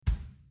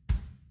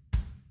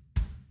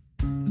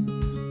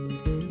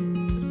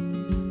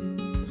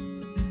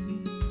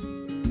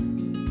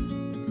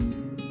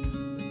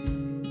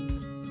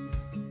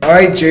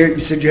right, Jared, you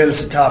said you had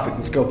us a topic.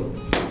 Let's go.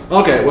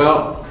 Okay,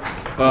 well,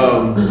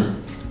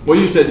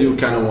 you said you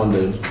kind of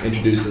wanted to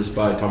introduce us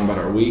by talking about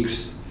our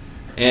weeks.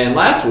 And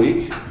last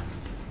week,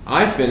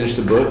 I finished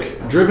the book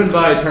Driven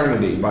by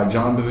Eternity by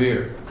John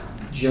Bevere.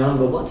 John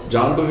what?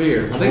 John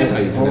Bevere. I think that's how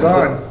you Hold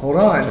pronounce it.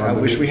 on. I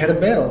John wish Bevere. we had a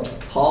bell.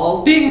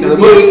 Paul? Ding! The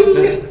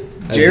Bevere. book.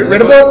 Jared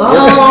read a book?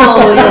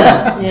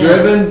 Oh, yeah.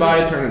 Driven by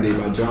Eternity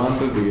by John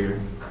Bevere.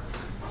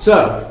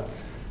 So,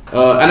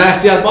 and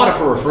I bought it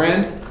for a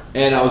friend,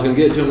 and I was going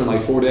to get it to him in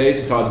like 4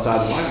 days, so I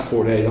decided, why not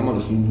 4 days? I'm going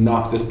to just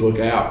knock this book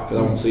out, because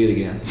I won't see it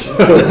again.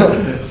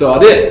 So I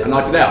did. I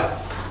knocked it out.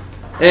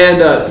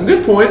 And some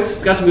good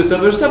points, got some good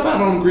stuff. There's stuff I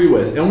don't agree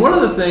with. And one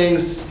of the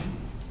things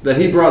that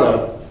he brought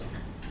up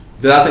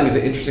that I think is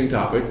an interesting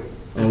topic,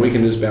 and we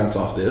can just bounce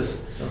off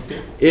this, Sounds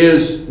good.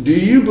 is do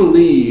you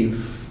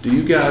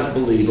guys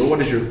believe, or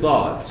what is your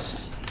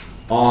thoughts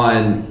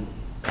on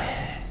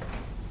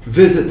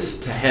visits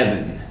to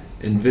heaven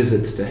and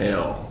visits to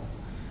hell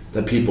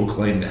that people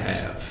claim to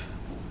have?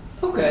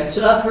 Okay,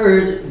 so I've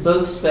heard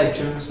both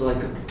spectrums, like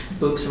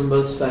books from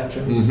both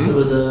spectrums. Mhm. There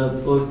was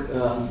a book,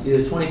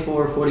 either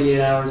 24 or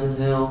 48 hours in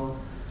hell.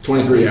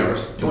 23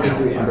 hours.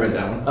 23 I hours. read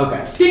that one.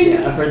 Okay. Ding.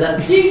 Yeah, I've heard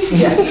that. Ding.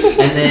 Yeah.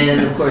 And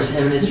then, of course,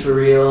 Heaven is for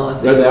Real. I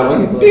think Read that a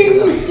lot of one.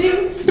 people have heard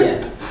that.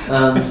 Ding.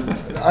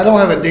 Yeah. I don't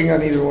have a ding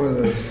on either one of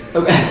those.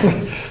 Okay.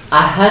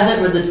 I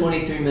haven't read the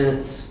 23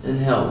 Minutes in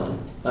Hell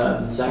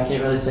one, so I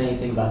can't really say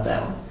anything about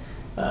that one.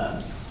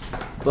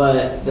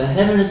 But the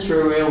Heaven is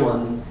for Real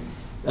one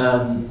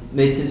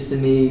made sense to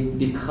me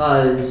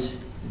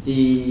because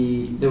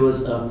there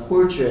was a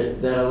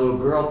portrait that a little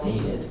girl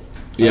painted.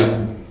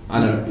 Yeah. I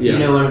know. Yeah. You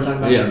know what I'm talking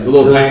about? Yeah, the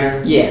little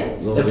painter. Yeah,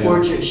 Little- the yeah.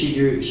 portrait she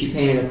drew. She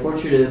painted a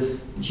portrait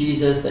of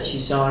Jesus that she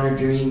saw in her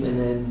dream, and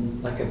then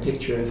like a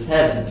picture of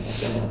heaven,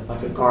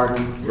 like a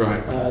garden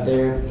Right.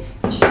 there.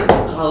 And she said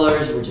the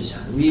colors were just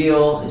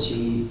unreal, and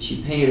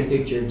she painted a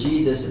picture of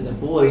Jesus, and the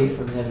boy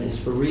from Heaven is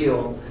for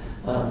Real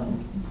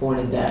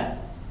pointed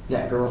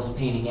that girl's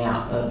painting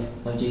out of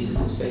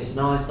Jesus' face, and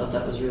I always thought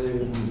that was really,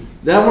 really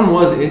neat. That one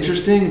was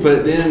interesting,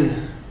 but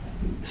then,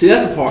 see,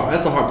 that's the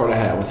hard part I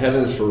have with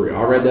Heaven is for Real.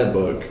 I read that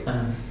book,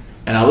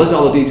 and I listened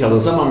to all the details,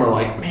 and some of them are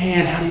like,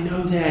 man, how do you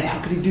know that? How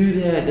could he do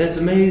that? That's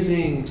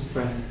amazing.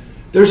 Right.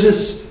 There's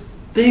just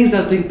things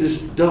I think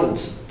just don't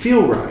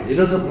feel right. It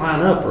doesn't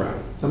line up right.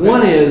 Okay.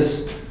 One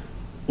is,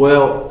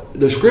 well,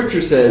 the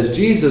scripture says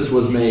Jesus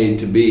was made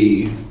to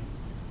be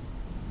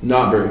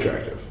not very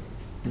attractive.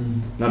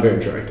 Not very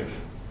attractive.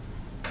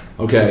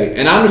 Okay,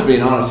 and I'm just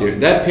being honest here.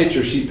 That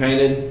picture she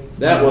painted,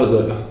 that was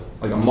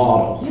like a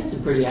model. He had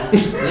some pretty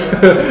eyes.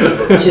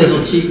 Yeah.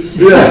 Chiseled cheeks.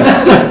 Yeah.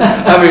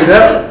 I mean,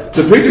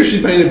 the picture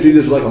she painted of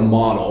Jesus was like a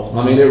model.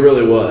 I mean, it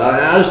really was.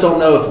 I just don't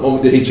know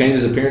if did he change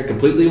his appearance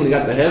completely when he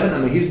got to heaven? I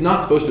mean, he's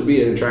not supposed to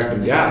be an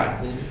attractive guy.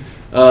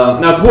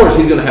 Now, of course,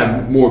 he's going to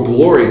have more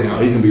glory now.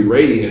 He's going to be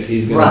radiant.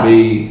 He's going to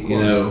be,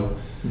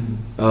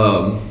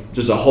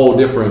 just a whole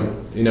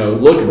different,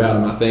 look about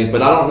him, I think.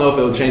 But I don't know if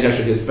it'll change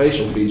actually his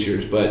facial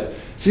features. But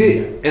see,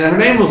 and her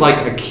name was like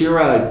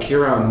Akira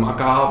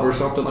Makov or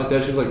something like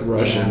that. She was like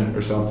Russian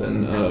or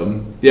something.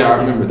 I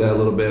remember that a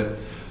little bit.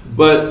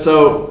 But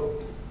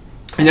so,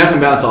 and I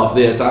can bounce off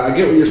this. I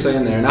get what you're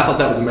saying there, and I thought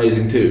that was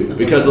amazing too,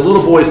 because the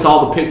little boy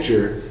saw the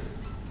picture,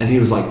 and he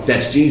was like,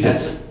 "That's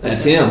Jesus.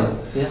 That's him."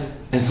 Yeah.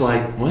 And it's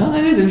like, well,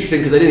 that is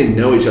interesting because they didn't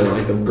even know each other.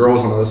 Like the girl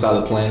was on the other side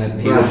of the planet,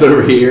 and he was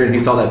over here, and he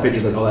saw that picture.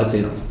 He's like, "Oh, that's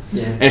him."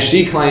 Yeah. And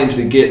she claims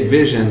to get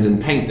visions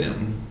and paint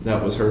them.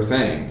 That was her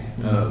thing.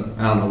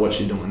 I don't know what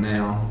she's doing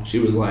now. She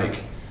was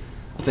like,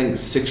 I think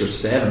 6 or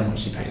 7 when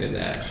she painted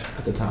that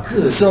at the time.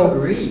 Good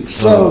grief.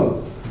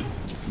 So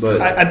But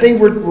I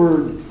think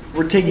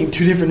we're taking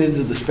two different ends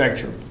of the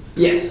spectrum.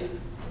 Yes.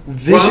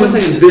 Visions, well, I'm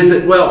gonna say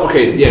visit. Well,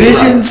 okay, yeah.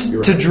 visions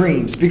you're to right.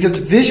 dreams, because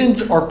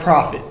visions are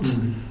prophets.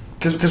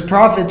 Because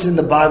prophets in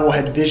the Bible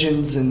had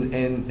visions,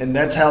 and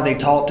that's how they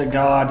talked to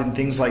God and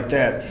things like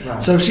that.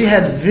 Right. So if she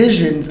had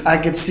visions, I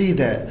could see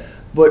that.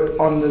 But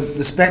on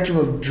the spectrum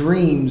of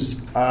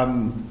dreams,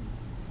 I'm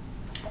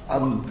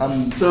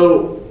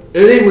So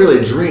it ain't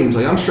really dreams.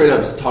 Like I'm straight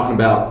up talking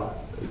about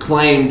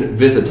claimed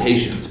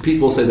visitations.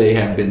 People say they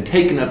have been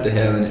taken up to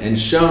heaven and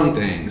shown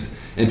things,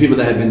 and people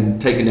that have been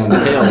taken down to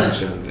hell and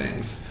shown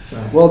things.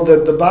 Right. Well,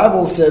 the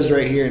Bible says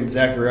right here in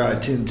Zechariah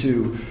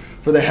 10:2,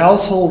 for the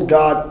household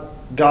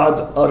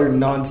gods utter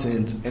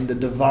nonsense, and the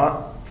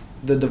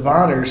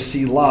diviners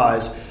see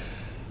lies.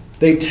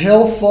 They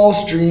tell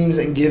false dreams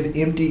and give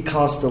empty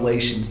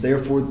constellations.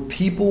 Therefore,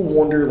 people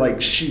wander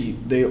like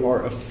sheep. They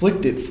are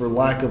afflicted for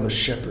lack of a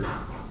shepherd.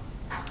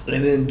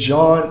 And then 1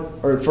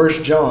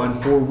 John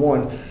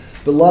 4:1,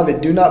 beloved,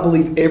 do not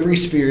believe every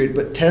spirit,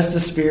 but test the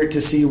spirit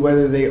to see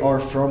whether they are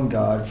from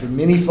God. For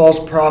many false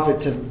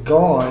prophets have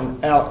gone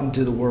out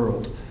into the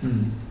world.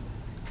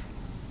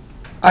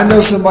 I know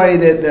somebody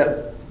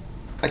that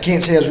I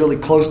can't say I was really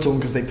close to them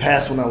because they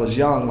passed when I was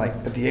young, like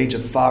at the age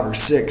of 5 or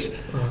 6.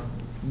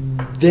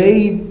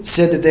 They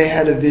said that they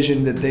had a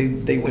vision that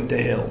they went to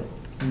hell.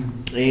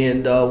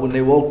 And when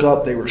they woke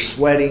up, they were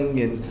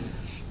sweating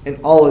and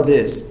all of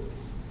this.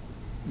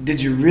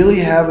 did you really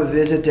have a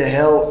visit to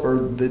hell, or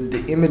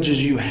the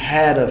images you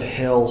had of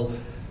hell,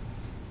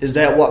 is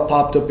that what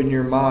popped up in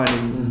your mind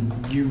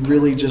and you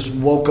really just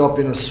woke up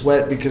in a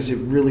sweat because it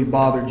really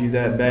bothered you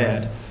that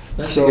bad?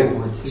 That's a good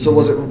point, too. So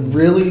was it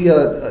really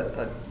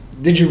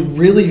did you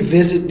really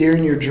visit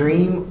during your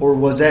dream, or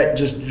was that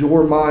just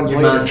your mind Your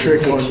playing a mind's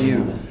trick on depiction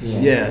you? of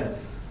it, Yeah.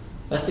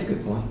 That's a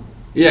good point.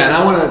 Yeah, and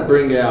I want to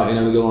bring out,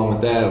 to go along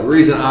with that, the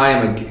reason I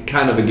am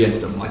kind of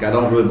against them. Like, I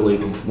don't really believe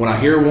them. When I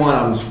hear one,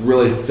 I'm just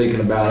really thinking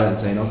about it and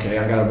saying, okay,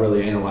 I got to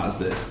really analyze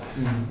this.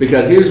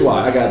 Because here's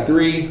why. I got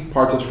 3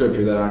 parts of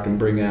Scripture that I can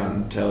bring out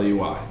and tell you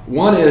why.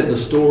 One is the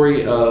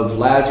story of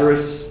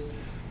Lazarus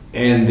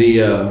and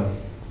the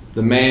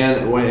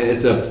man. When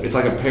it's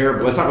like a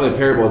parable. It's not really a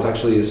parable. It's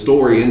actually a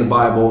story in the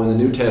Bible, in the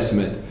New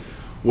Testament,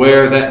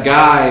 where that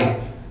guy,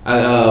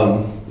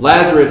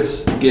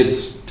 Lazarus,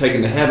 gets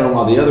taken to heaven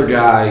while the other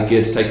guy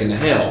gets taken to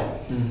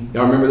hell.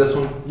 Y'all remember this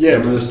one? Yes.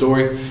 Remember the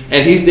story?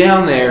 And he's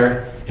down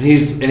there, and he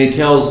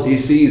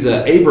sees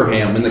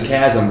Abraham in the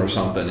chasm or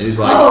something. And he's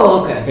like,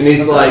 oh, okay. And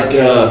he's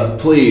like,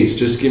 please,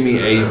 just give me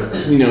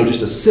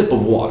just a sip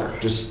of water.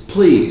 Just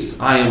please.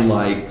 I am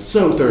like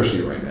so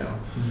thirsty right now.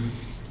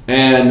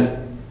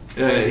 And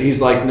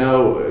he's like,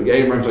 no.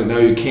 Abraham's like, no,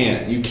 you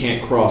can't. You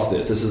can't cross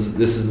this. This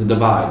is the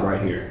divide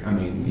right here. I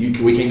mean,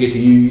 we can't get to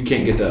you. You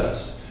can't get to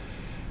us.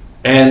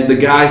 And the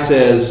guy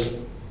says,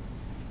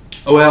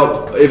 oh,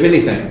 well, if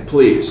anything,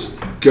 please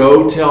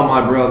go tell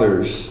my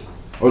brothers,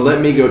 or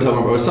let me go tell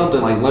my brothers, or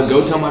something like,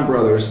 go tell my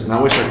brothers. And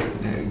I wish I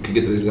could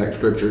get the exact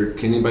scripture.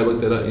 Can anybody look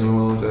that up? Anyone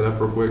want to look that up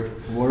real quick?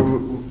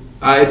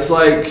 It's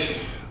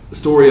like the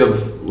story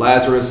of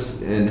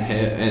Lazarus in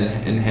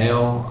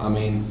hell. I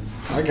mean,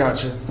 I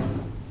got you.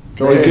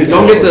 Go ahead.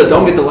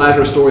 Don't get the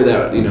Lazarus story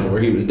that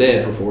where he was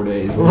dead for 4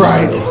 days.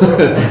 Right.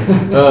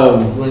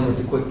 Glenn with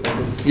the quick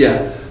focus.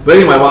 Yeah. But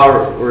anyway,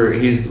 while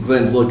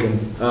Glenn's looking,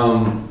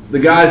 the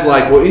guy's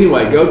like, well,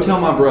 anyway, go tell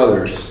my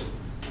brothers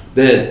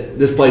that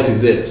this place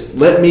exists.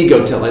 Let me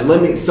go tell.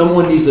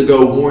 Someone needs to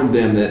go warn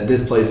them that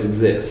this place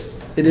exists.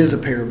 It is a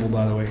parable,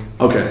 by the way.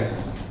 Okay.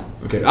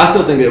 I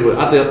still think it was.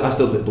 I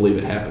still believe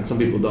it happened. Some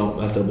people don't.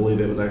 I still believe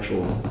it was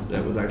actual.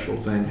 That was actual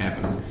thing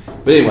happening.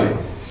 But anyway,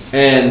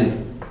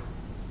 and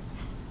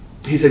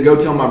he said, go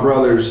tell my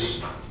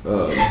brothers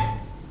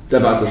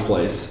about this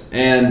place.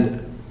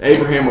 And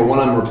Abraham or one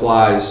of them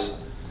replies,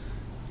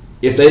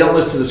 if they don't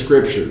listen to the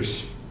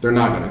scriptures, they're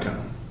not going to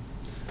come.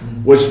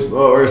 If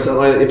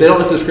they don't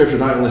listen to the scriptures, they're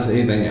not going to listen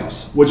to anything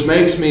else. Which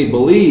makes me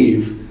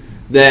believe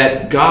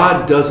that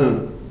God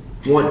doesn't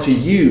want to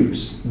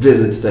use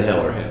visits to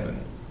hell or heaven.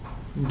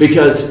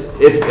 Because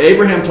if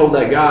Abraham told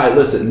that guy,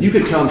 listen, you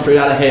could come straight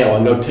out of hell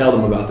and go tell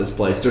them about this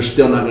place, they're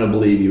still not going to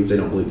believe you if they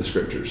don't believe the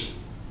scriptures.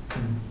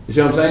 You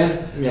see what I'm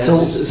saying? Yeah. So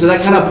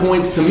that kind of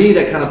points to me,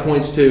 that kind of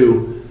points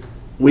to,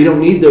 we don't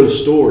need those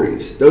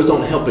stories. Those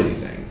don't help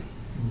anything.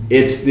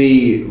 It's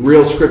the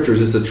real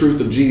scriptures, it's the truth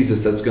of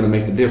Jesus that's going to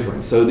make the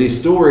difference. So these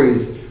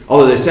stories,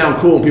 although they sound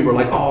cool and people are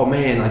like, oh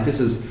man, like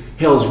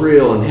hell's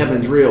real and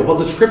heaven's real. Well,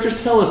 the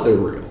scriptures tell us they're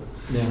real.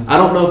 Yeah. I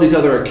don't know if these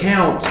other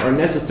accounts are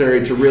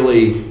necessary to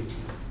really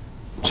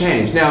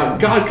change. Now,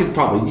 God could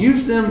probably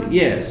use them,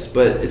 yes,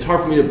 but it's hard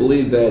for me to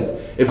believe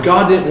that if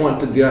God didn't want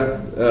the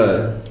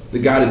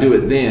guy to do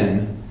it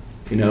then,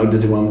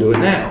 does he want him to do it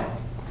now?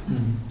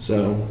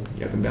 So,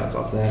 you can bounce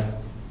off that.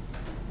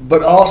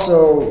 But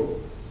also,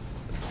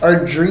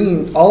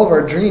 all of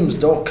our dreams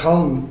don't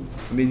come,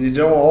 they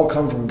don't all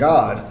come from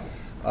God.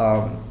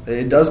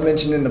 It does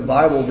mention in the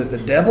Bible that the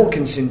devil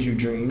can send you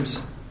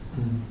dreams.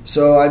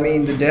 So,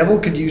 the devil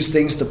could use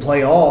things to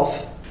play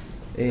off.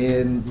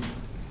 And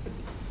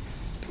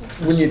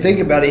when you think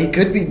about it, he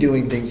could be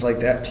doing things like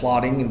that,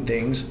 plotting and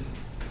things.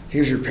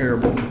 Here's your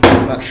parable.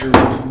 I'm not sure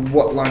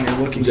what line you're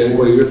looking Jamie, for.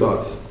 what are your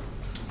thoughts?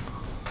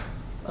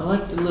 I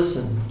like to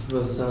listen to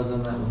both sides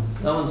on that one.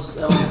 That was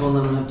one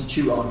I'm going to have to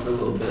chew on for a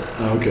little bit.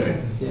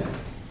 Okay. Yeah,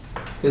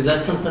 because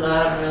that's something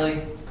I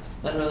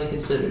hadn't really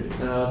considered,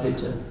 and I'd hate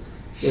to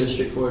get a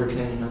straightforward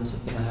opinion on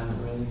something I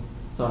haven't really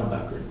thought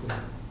about critically.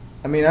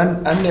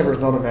 I've never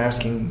thought of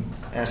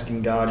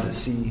asking God to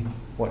see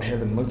what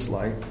heaven looks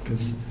like,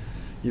 because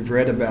you've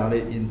read about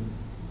it.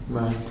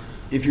 Right.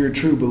 If you're a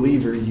true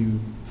believer, you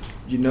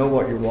know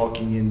what you're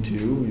walking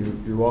into.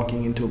 You're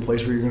walking into a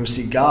place where you're going to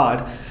see God,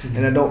 Mm-hmm.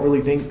 and I don't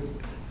really think,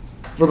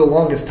 for the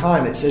longest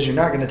time, it says you're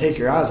not going to take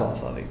your eyes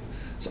off of Him.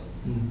 So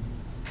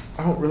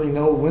I don't really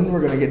know when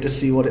we're going to get to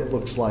see what it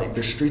looks like.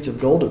 There's streets of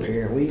gold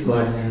apparently,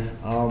 but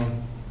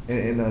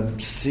in a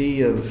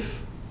sea of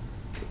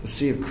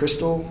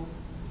crystal.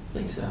 I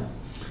think so.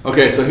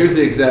 Okay, so here's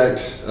the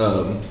exact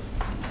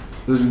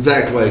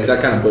way, because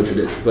I kind of butchered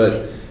it,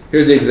 but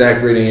here's the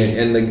exact reading.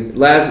 And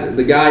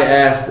the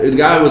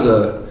guy was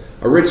a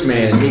rich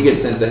man, and he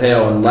gets sent to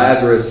hell, and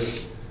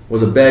Lazarus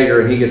was a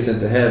beggar, and he gets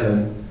sent to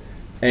heaven.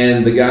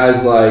 And the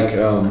guy's like,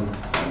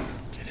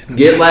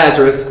 get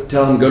Lazarus,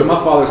 tell him, go to my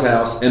father's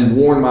house and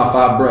warn my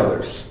 5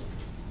 brothers.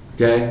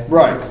 Okay?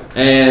 Right.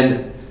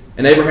 And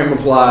Abraham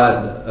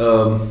replied,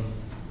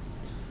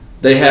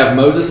 they have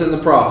Moses and the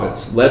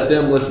prophets. Let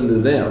them listen to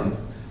them.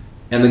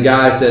 And the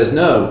guy says,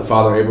 no,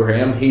 Father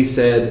Abraham. He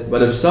said,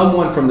 but if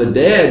someone from the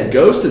dead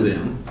goes to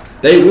them,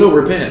 they will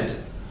repent.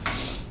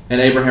 And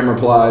Abraham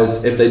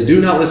replies, if they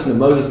do not listen to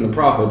Moses and the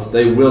prophets,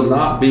 they will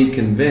not be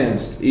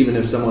convinced, even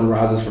if someone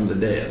rises from the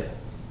dead.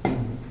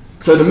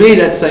 So to me,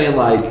 that's saying,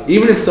 like,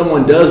 even if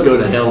someone does go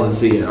to hell and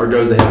see it, or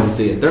goes to heaven and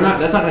see it,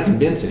 that's not going to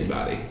convince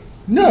anybody.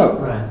 No.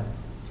 Right.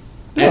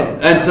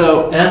 And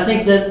so, and I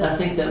think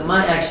that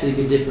might actually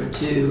be different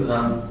too.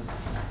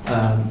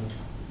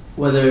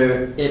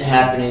 Whether it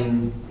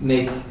happening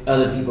make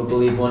other people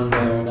believe one way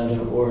or another,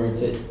 or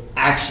if it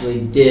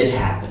actually did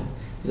happen,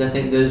 because I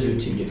think those are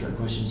two different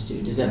questions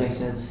too. Does that make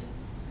sense?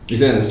 you're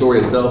saying the story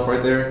itself,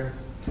 right there.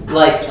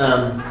 Like,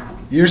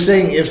 You're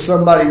saying if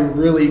somebody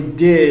really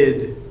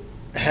did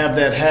have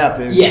that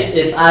happen. yes,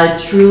 if I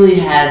truly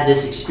had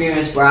this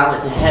experience where I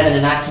went to heaven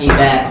and I came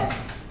back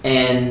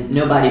and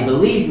nobody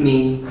believed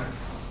me,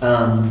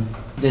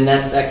 then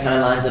that kind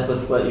of lines up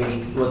with what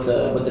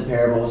the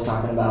parable was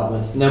talking about.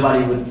 With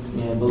nobody would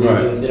believe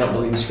Right. you if they don't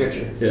believe in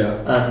Scripture.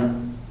 Yeah.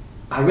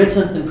 I read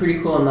something pretty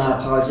cool in my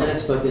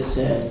apologetics book that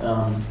said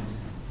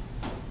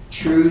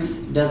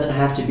truth doesn't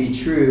have to be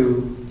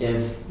true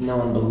if no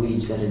one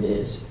believes that it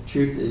is.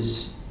 Truth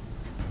is.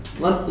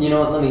 You know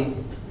what? Let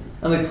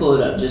me pull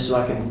it up just so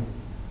I can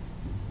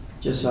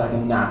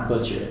not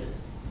butcher it.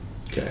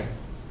 Okay.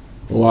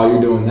 Well, while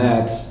you're doing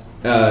that,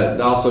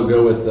 also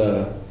go with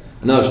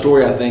another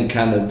story I think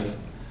kind of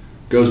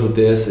goes with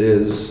this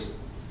is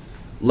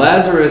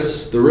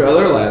Lazarus, the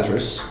other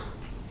Lazarus,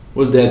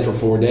 was dead for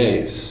 4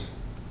 days.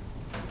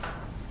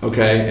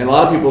 Okay, and a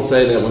lot of people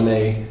say that when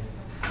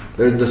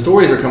the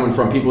stories are coming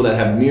from people that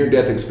have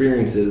near-death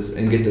experiences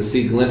and get to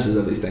see glimpses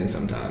of these things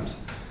sometimes.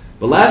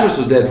 But Lazarus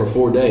was dead for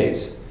 4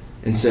 days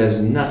and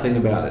says nothing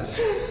about it.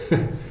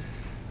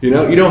 You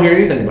don't hear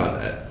anything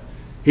about that.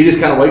 He just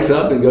kind of wakes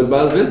up and goes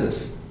about his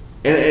business.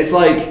 And it's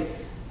like,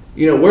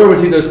 where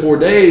was he those 4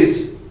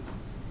 days?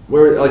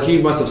 Where, like,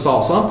 he must have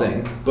saw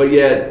something, but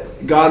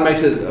yet God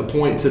makes it a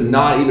point to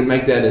not even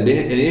make that an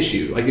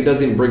issue. Like, it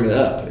doesn't even bring it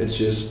up. It's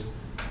just.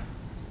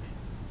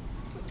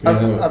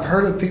 I've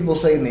heard of people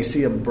saying they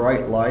see a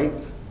bright light.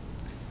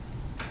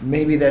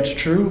 Maybe that's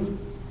true,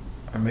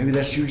 or maybe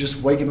that's you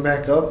just waking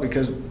back up,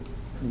 because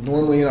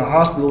normally in a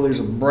hospital there's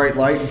a bright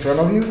light in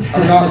front of you.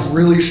 I'm not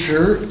really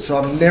sure, so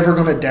I'm never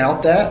going to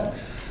doubt that.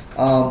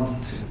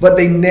 But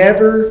they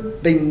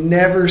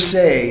never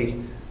say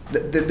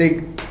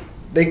that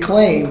they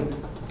claim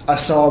I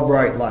saw a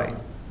bright light.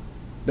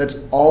 That's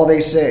all they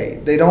say.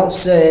 They don't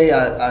say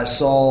I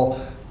saw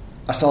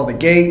the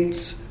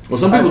gates. Well,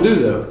 some people do,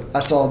 though.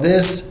 I saw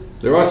this.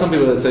 There are some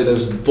people that say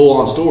those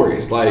full-on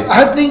stories. Like,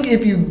 I think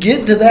if you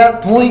get to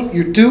that point,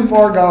 you're too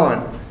far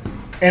gone.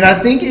 And I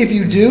think if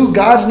you do,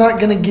 God's not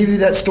going to give you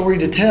that story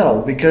to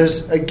tell,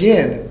 because,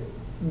 again,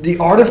 the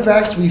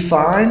artifacts we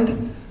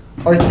find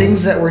are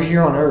things that were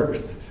here on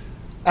earth.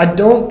 I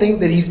don't think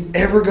that He's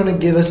ever going to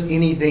give us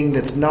anything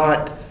that's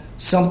not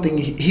something.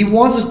 He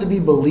wants us to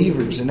be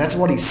believers, and that's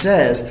what He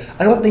says.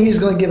 I don't think He's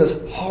going to give us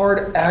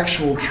hard,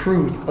 actual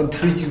truth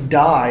until you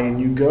die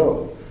and you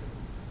go.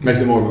 makes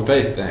it more of a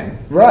faith thing.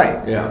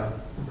 Right. Yeah.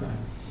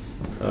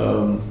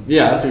 Okay.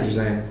 Yeah, I see what you're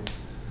saying.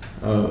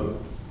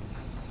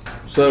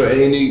 So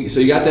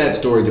you got that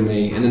story to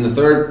me, and then the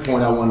third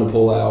point I wanted to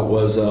pull out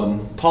was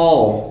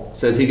Paul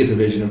says he gets a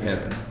vision of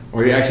heaven,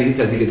 or he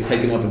says he gets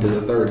taken up into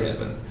the third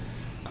heaven.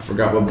 I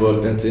forgot what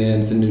book that's in.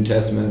 It's the New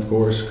Testament, of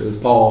course, because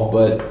it's Paul.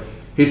 But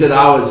he said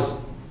I was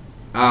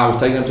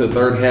taken up to the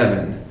third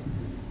heaven,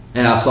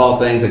 and I saw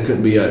things that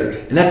couldn't be uttered,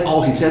 and that's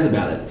all he says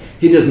about it.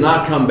 He does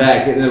not come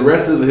back, and the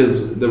rest of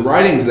the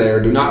writings there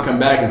do not come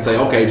back and say,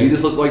 okay,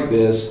 Jesus looked like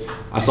this.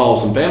 I saw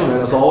some family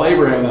members. I saw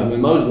Abraham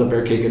and Moses up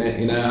there kicking it.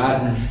 You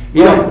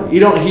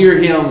don't hear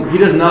him. He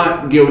does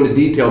not go into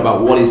detail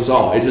about what he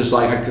saw. It's just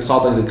like I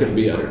saw things that couldn't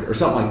be uttered or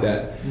something like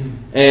that.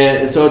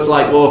 And so it's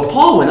like, well, if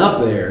Paul went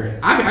up there,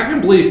 I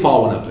can believe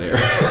Paul went up there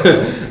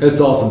and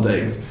saw some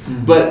things.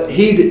 But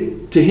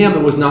to him,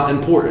 it was not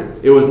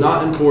important. It was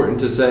not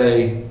important to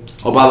say,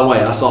 oh, by the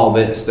way, I saw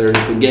this. There's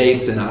the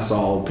gates, and I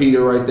saw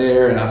Peter right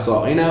there, and I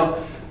saw,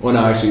 well,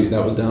 no, actually,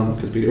 that was dumb,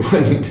 because Peter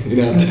wasn't,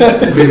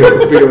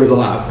 Peter was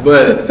alive.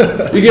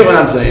 But you get what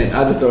I'm saying.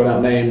 I just throwing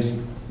out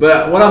names.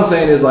 But what I'm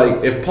saying is,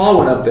 like, if Paul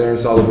went up there and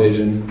saw the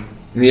vision,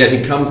 and yet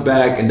he comes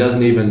back and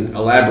doesn't even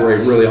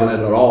elaborate really on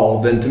it at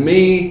all, then to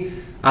me,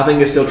 I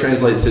think it still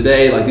translates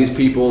today. Like, these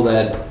people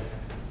that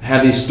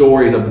have these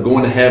stories of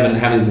going to heaven and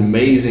having these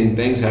amazing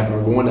things happen,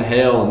 or going to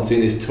hell and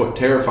seeing these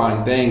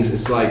terrifying things,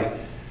 it's like,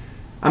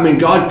 I mean,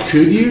 God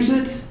could use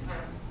it,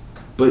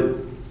 but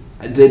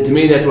to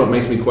me, that's what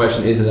makes me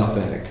question, is it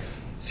authentic?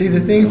 See, the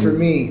thing for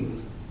me,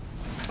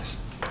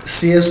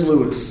 C.S.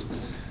 Lewis,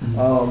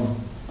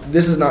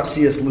 this is not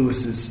C.S.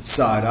 Lewis's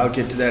side. I'll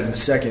get to that in a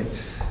second.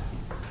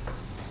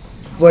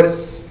 But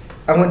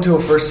I went to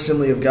a First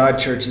Assembly of God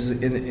churches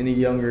in a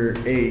younger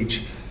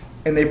age,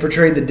 and they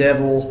portrayed the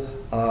devil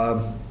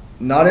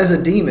not as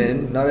a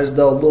demon, not as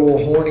the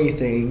little horny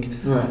thing,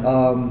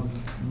 Right.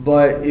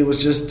 but it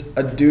was just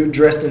a dude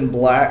dressed in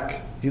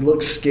black. He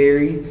looked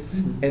scary,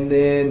 and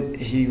then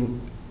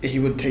he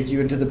would take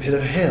you into the pit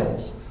of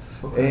hell.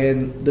 Okay.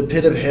 And the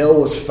pit of hell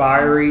was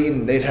fiery,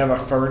 and they'd have a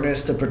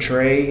furnace to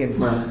portray. And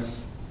Right.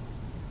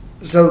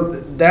 so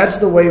that's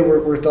the way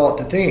we're thought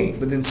to think.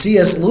 But then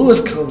C.S.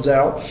 Lewis comes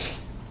out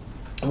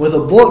with a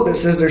book that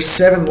says there's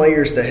 7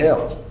 layers to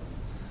hell.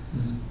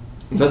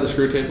 Is that the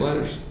Screw Tape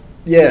Letters?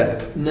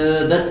 Yeah.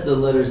 No, that's the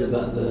letters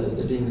about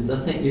the demons. I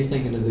think you're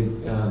thinking of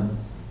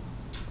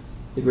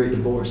the Great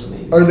Divorce,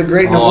 maybe. Or the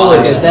Great Oh, Divorce.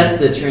 Because that's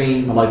the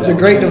train. I like that The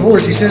one. Great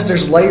Divorce, he says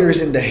there's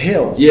layers into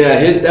hell. Yeah,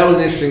 that was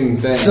an interesting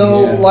thing.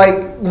 So, yeah.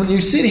 like, when you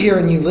sit here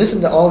and you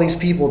listen to all these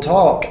people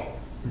talk,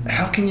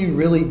 how can you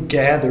really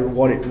gather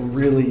what it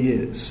really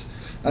is?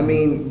 I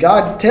mean,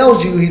 God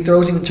tells you, he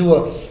throws him into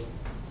a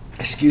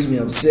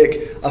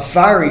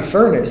fiery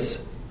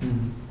furnace,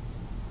 Mhm.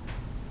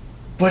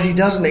 but he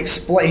doesn't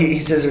explain. He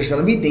says there's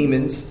going to be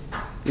demons,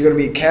 you're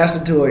going to be cast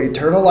into an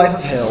eternal life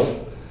of hell,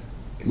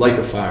 Lake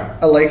of Fire.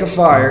 a lake of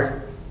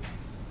fire,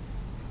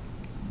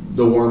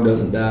 The worm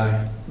doesn't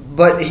die.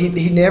 but he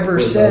never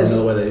That's says.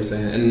 another way they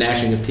say it. And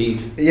gnashing of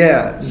teeth.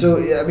 Yeah, so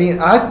I mean,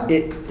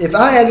 if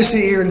I had to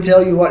sit here and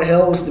tell you what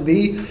hell was to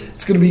be,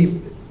 it's going to be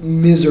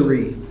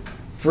misery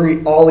for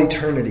all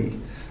eternity.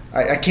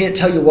 I can't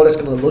tell you what it's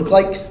going to look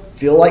like,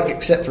 feel like,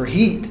 except for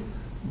heat,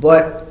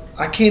 but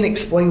I can't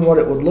explain what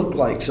it would look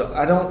like. So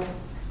I don't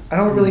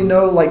really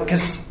know, like,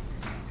 because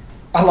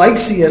I like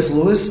C.S.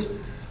 Lewis,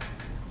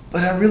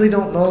 but I really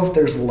don't know if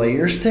there's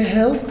layers to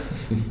hell,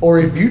 or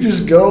if you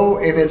just go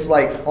and it's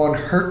like on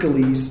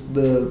Hercules,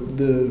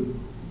 the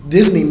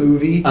Disney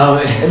movie. Oh,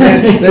 And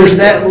then there's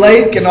that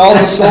lake, and all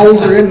the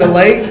souls are in the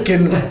lake,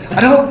 and I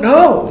don't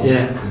know.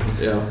 Yeah.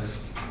 Yeah.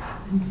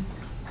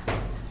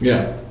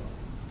 Yeah.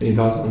 Any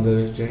thoughts on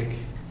those, Jake?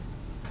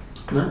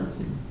 No.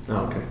 Oh,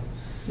 okay.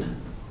 Yeah.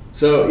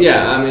 So,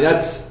 yeah, I mean,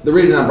 that's the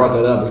reason I brought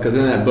that up is because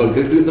in that book,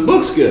 the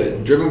book's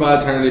good. Driven by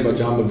Eternity by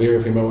John Bevere,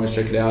 if anybody wants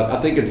to check it out.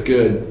 I think it's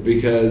good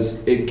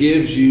because it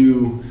gives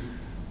you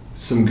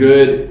some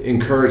good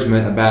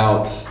encouragement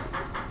about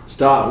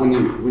when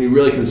you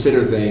really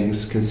consider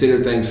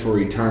things for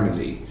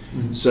eternity.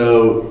 Mhm.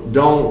 So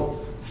don't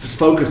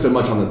focus so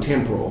much on the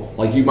temporal.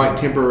 Like you might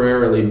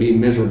temporarily be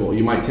miserable,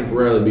 you might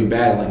temporarily be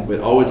battling, but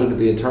always look at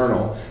the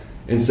eternal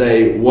and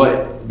say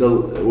what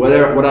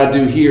I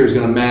do here is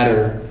going to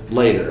matter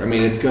later. I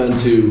mean, it's going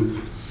to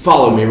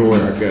follow me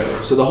everywhere I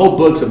go. So the whole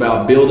book's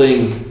about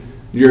building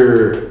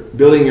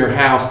your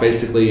house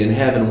basically in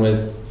heaven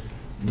with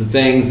the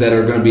things that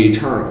are going to be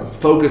eternal.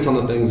 Focus on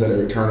the things that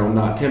are eternal,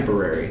 not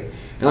temporary.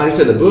 And like I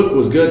said, the book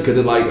was good because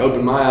it like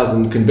opened my eyes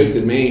and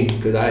convicted me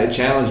because it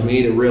challenged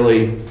me to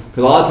really.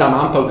 Because a lot of time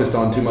I'm focused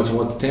on too much on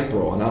what's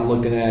temporal, and I'm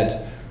looking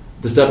at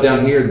the stuff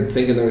down here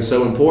thinking they're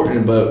so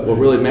important. But what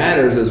really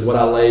matters is what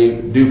I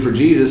do for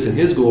Jesus and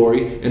His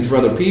glory, and for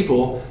other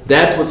people.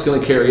 That's what's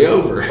going to carry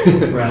over.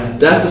 Right.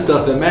 That's the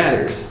stuff that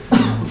matters.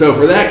 So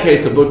for that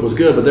case, the book was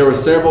good. But there were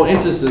several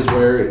instances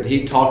where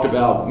he talked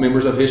about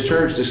members of his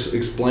church just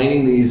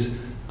explaining these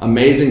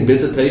amazing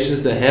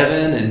visitations to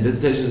heaven and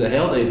visitations to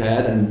hell they've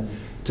had, and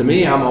to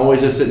me, I'm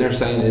always just sitting there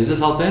saying, "Is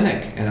this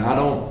authentic?" And I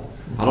don't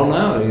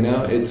know. You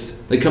know,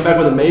 they come back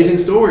with amazing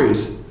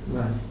stories,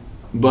 Right.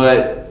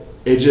 but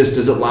it just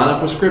does it line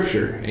up with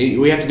Scripture?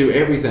 We have to do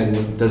everything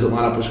with does it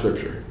line up with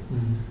Scripture?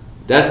 Mhm.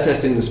 That's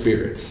testing the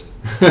spirits.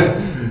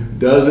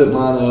 Does it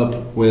line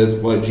up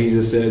with what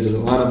Jesus says? Does it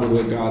line up with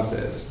what God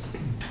says?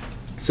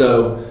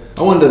 So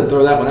I wanted to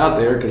throw that one out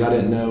there because I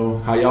didn't know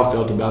how y'all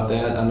felt about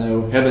that. I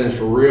know Heaven is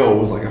for Real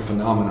was like a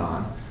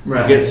phenomenon.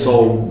 Right. It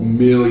sold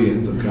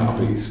millions of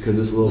copies because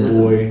this little Yes.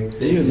 boy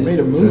They even made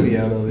a movie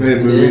out of made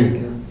it. a movie.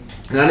 Yeah.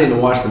 And I didn't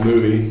even watch the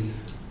movie.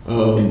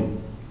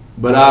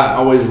 But I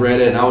always read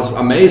it, and I was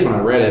amazed when I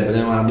read it. But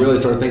then when I really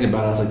started thinking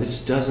about it, I was like,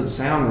 this doesn't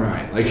sound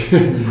right. Like,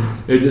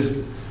 it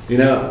just, and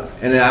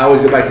then I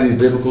always go back to these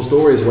biblical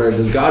stories where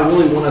does God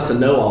really want us to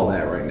know all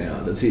that right now?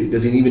 Does he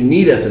even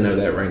need us to know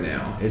that right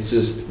now? It's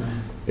just,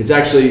 it's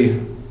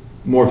actually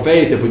more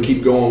faith if we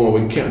keep going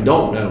where we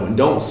don't know and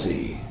don't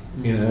see,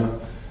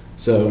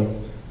 So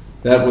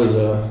that was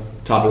a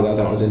topic that I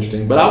thought was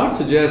interesting. But I would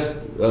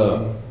suggest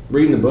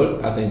reading the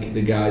book. I think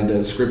the guy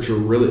does Scripture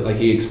really, like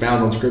he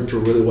expounds on Scripture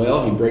really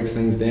well. He breaks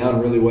things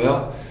down really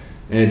well.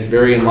 And it's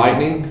very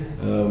enlightening,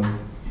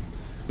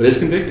 but it's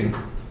convicting.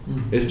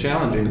 It's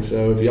challenging.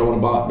 So if y'all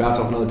want to bounce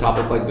off another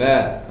topic like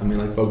that, I mean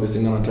like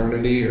focusing on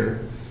eternity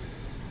or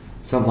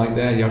something like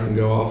that, y'all can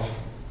go off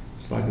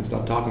so I can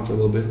stop talking for a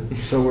little bit.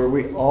 So were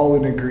we all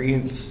in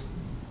agreement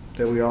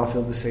that we all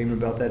feel the same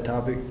about that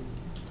topic?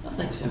 I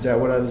think so. Is that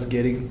what I was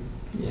getting?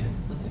 Yeah,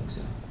 I think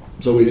so.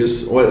 So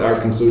what our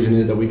conclusion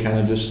is that we kind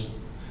of just,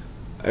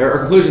 our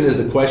conclusion is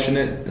to question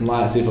it and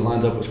see if it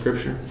lines up with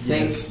Scripture.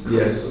 Think Yes.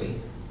 critically.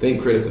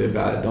 Think critically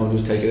about it. Don't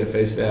just take it at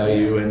face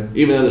value. And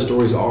even though the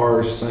stories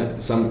are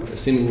some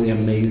seemingly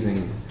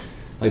amazing,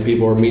 like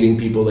people are meeting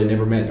people they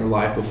never met in their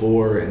life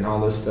before and all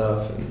this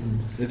stuff. And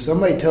If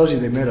somebody tells you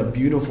they met a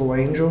beautiful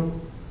angel,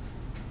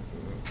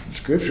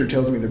 Scripture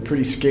tells me they're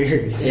pretty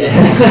scary. So.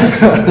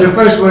 Yeah. Their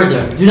first words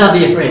are, "Do not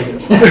be afraid."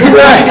 Right,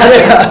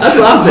 yeah. that's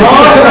what I'm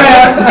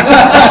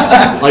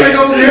thinking. Like, You're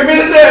gonna hear me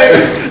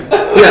today.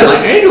 yeah,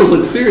 like angels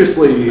look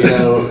seriously,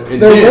 intense.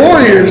 They're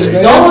warriors,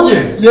 man.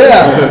 Soldiers.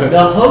 Yeah.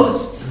 The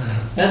hosts.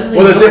 Heavenly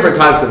Well, there's hosts. different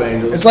types of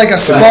angels. It's like a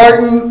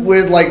Spartan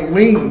with like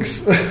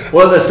wings.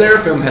 Well, the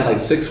seraphim had like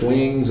 6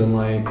 wings and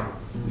like,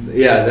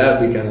 yeah,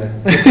 that'd be kind of.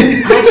 I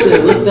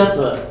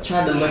actually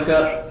tried to look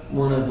up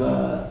one of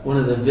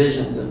the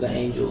visions of the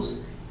angels,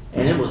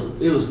 and it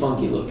was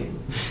funky looking.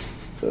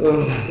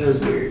 It was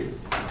weird.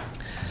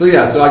 So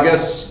yeah, so I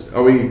guess,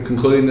 are we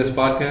concluding this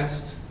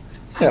podcast?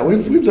 Yeah,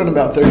 we've done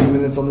about 30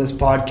 minutes on this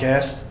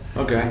podcast.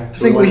 Okay. I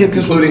think we hit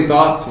this concluding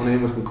thoughts. Want to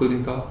end with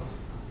concluding thoughts?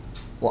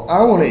 Well,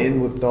 I want to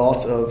end with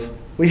thoughts of,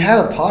 we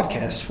had a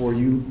podcast for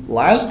you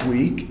last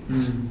week,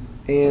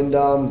 and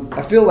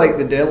I feel like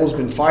the devil's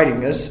been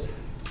fighting us.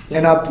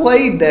 And I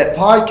played that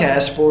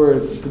podcast for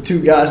the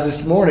 2 guys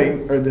this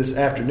morning, or this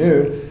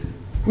afternoon.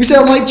 We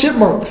sound like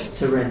chipmunks. It's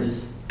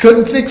horrendous.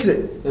 Couldn't fix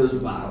it. It was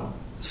vile.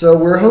 So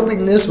we're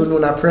hoping this one,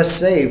 when I press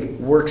save,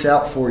 works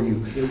out for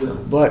you. It will.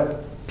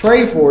 But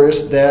pray for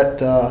us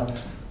that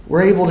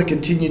we're able to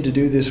continue to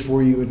do this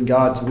for you in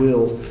God's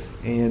will,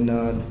 and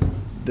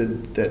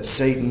that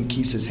Satan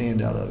keeps his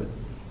hand out of it.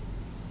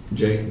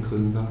 Jay,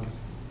 concluding thoughts?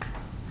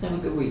 Have a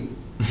good week.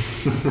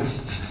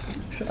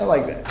 I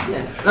like that.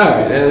 Yeah. All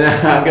right, and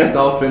I guess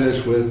I'll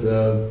finish with,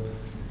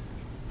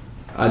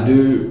 I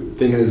do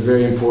think it is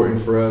very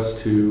important for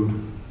us to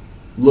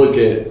look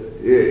at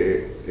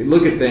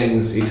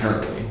things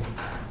eternally,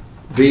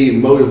 be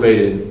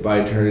motivated by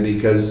eternity,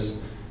 because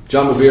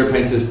John Bevere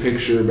paints this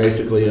picture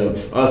basically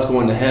of us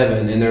going to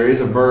heaven, and there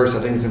is a verse, I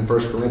think it's in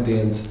 1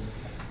 Corinthians,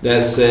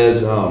 that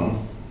says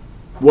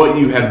what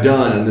you have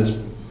done in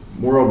this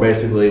world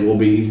basically will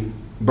be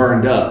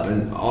burned up,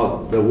 and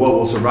what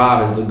will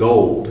survive is the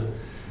gold.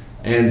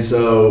 And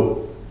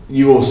so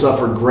you will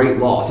suffer great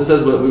loss. It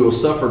says that we will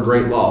suffer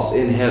great loss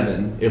in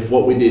heaven if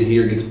what we did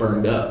here gets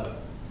burned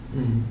up.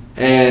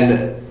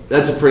 And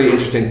that's a pretty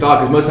interesting thought,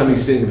 because most of the time you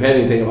sit in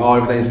heaven and you think, oh,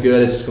 everything's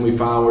good, it's just going to be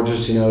fine, we're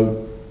just,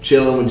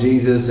 chilling with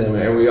Jesus, and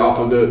we all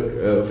feel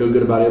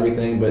good about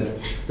everything. But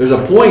there's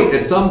a point,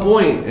 at some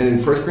point, and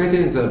in 1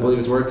 Corinthians, I believe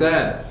it's where it's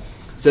at,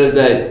 says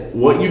that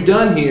what you've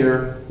done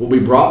here will be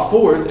brought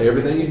forth,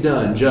 everything you've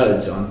done,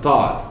 judged on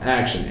thought,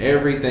 action,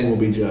 everything will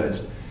be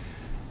judged.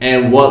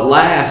 And what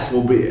lasts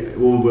will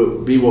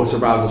be what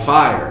survives the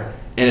fire.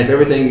 And if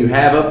everything you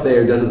have up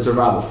there doesn't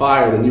survive the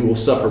fire, then you will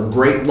suffer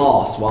great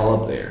loss while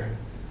up there.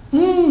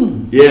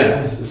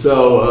 Yeah.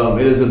 So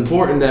it is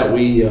important that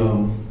we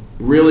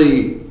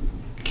really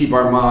keep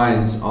our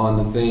minds on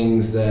the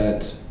things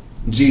that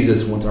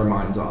Jesus wants our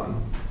minds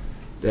on.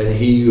 That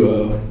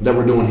that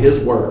we're doing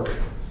His work,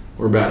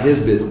 we're about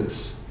His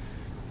business,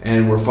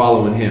 and we're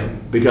following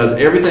Him. Because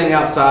everything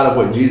outside of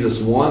what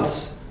Jesus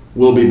wants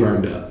will be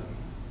burned up.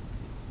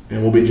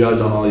 And we'll be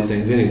judged on all these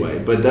things anyway.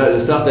 But the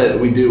stuff that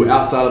we do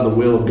outside of the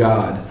will of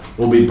God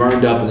will be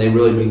burned up, and they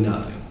really mean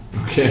nothing.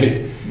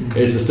 Okay?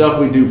 It's the stuff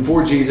we do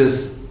for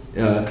Jesus,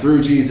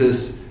 through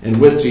Jesus, and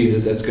with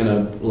Jesus that's going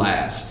to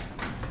last.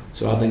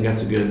 So I think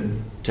that's a good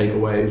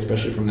takeaway,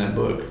 especially from that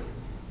book.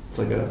 It's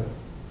like a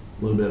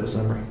little bit of a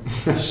summary.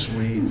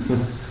 Sweet.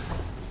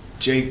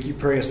 Jake, you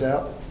pray us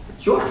out?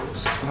 Sure.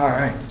 All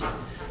right.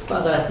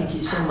 Father, I thank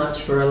you so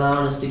much for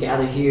allowing us to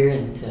gather here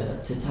and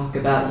to talk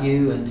about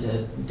you and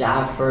to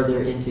dive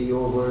further into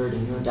your word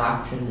and your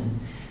doctrine. And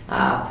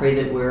I pray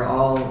that we're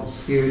all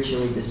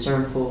spiritually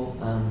discernful,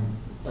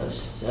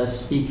 us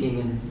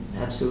speaking and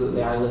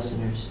absolutely our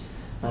listeners,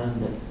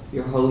 that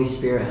your Holy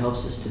Spirit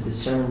helps us to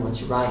discern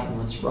what's right and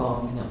what's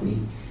wrong, and that we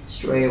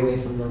stray away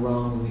from the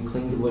wrong and we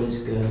cling to what is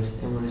good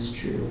and what is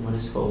true and what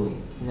is holy,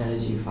 and that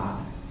is you,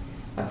 Father.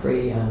 I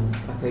pray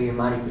your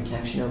mighty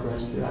protection over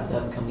us throughout the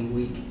upcoming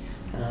week.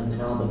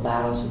 And all the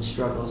battles and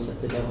struggles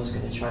that the devil's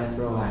going to try to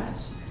throw at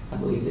us. I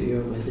believe that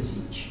you're with us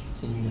each.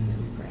 It's in your name that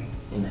we pray.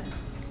 Amen.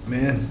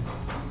 Amen.